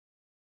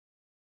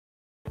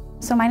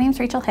So my name's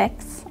Rachel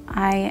Hicks.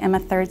 I am a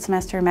third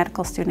semester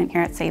medical student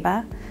here at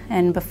Saba,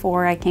 and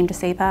before I came to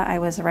Saba, I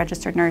was a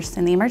registered nurse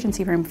in the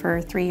emergency room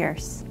for 3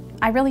 years.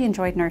 I really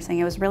enjoyed nursing.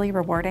 It was really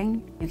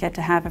rewarding. You get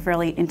to have a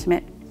really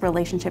intimate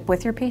relationship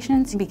with your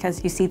patients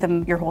because you see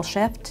them your whole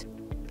shift.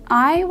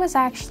 I was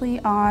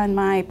actually on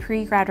my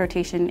pre-grad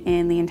rotation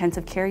in the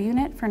intensive care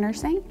unit for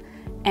nursing,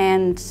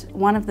 and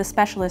one of the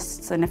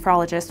specialists, a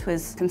nephrologist,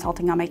 was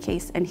consulting on my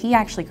case, and he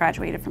actually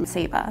graduated from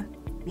Saba.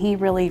 He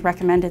really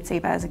recommended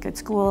Saba as a good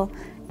school,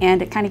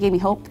 and it kind of gave me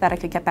hope that I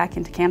could get back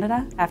into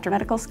Canada after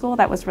medical school.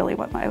 That was really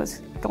what I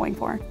was going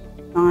for.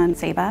 On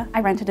Saba,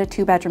 I rented a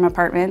 2-bedroom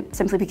apartment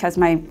simply because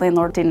my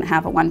landlord didn't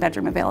have a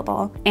 1-bedroom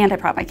available, and I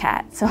brought my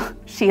cat, so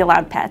she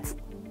allowed pets.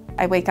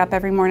 I wake up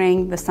every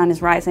morning, the sun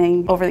is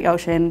rising over the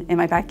ocean in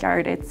my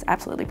backyard. It's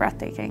absolutely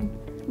breathtaking.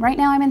 Right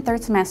now I'm in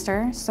 3rd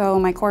semester, so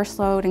my course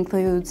load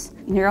includes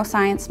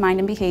neuroscience, mind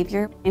and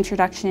behavior,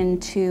 introduction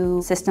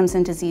to systems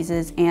and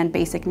diseases, and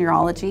basic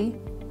neurology.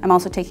 I'm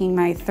also taking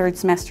my 3rd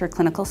semester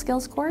clinical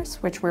skills course,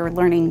 which we're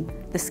learning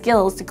the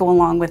skills to go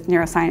along with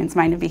neuroscience,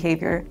 mind and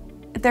behavior.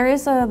 There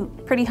is a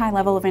pretty high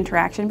level of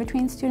interaction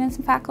between students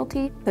and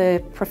faculty.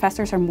 The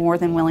professors are more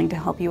than willing to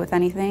help you with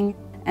anything,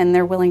 and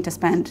they're willing to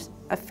spend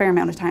a fair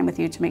amount of time with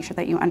you to make sure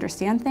that you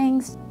understand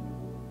things.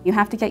 You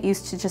have to get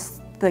used to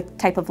just the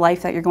type of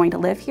life that you're going to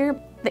live here.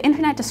 The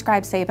internet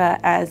describes Saba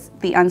as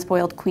the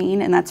unspoiled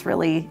queen, and that's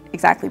really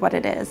exactly what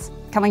it is.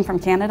 Coming from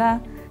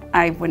Canada,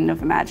 I wouldn't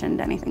have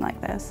imagined anything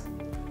like this.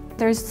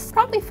 There's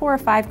probably 4 or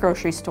 5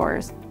 grocery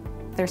stores.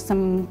 There's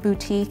some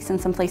boutiques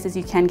and some places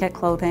you can get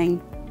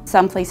clothing,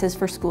 some places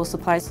for school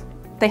supplies.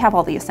 They have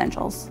all the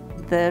essentials.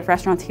 The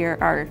restaurants here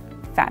are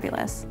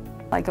fabulous.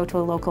 I go to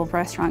a local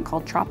restaurant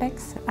called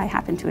Tropics. I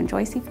happen to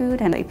enjoy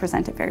seafood and they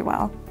present it very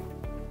well.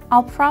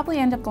 I'll probably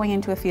end up going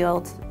into a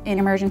field in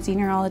emergency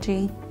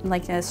neurology,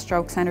 like a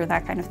stroke center,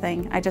 that kind of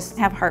thing. I just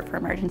have a heart for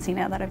emergency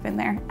now that I've been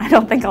there. I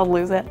don't think I'll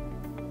lose it.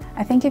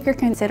 I think if you're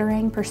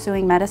considering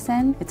pursuing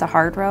medicine, it's a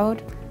hard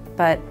road,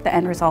 but the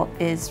end result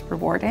is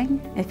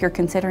rewarding. If you're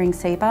considering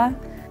Saba,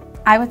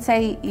 I would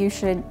say you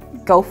should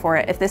go for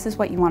it. If this is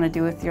what you want to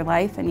do with your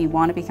life and you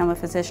want to become a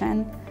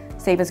physician,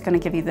 Saba is going to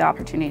give you the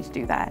opportunity to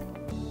do that.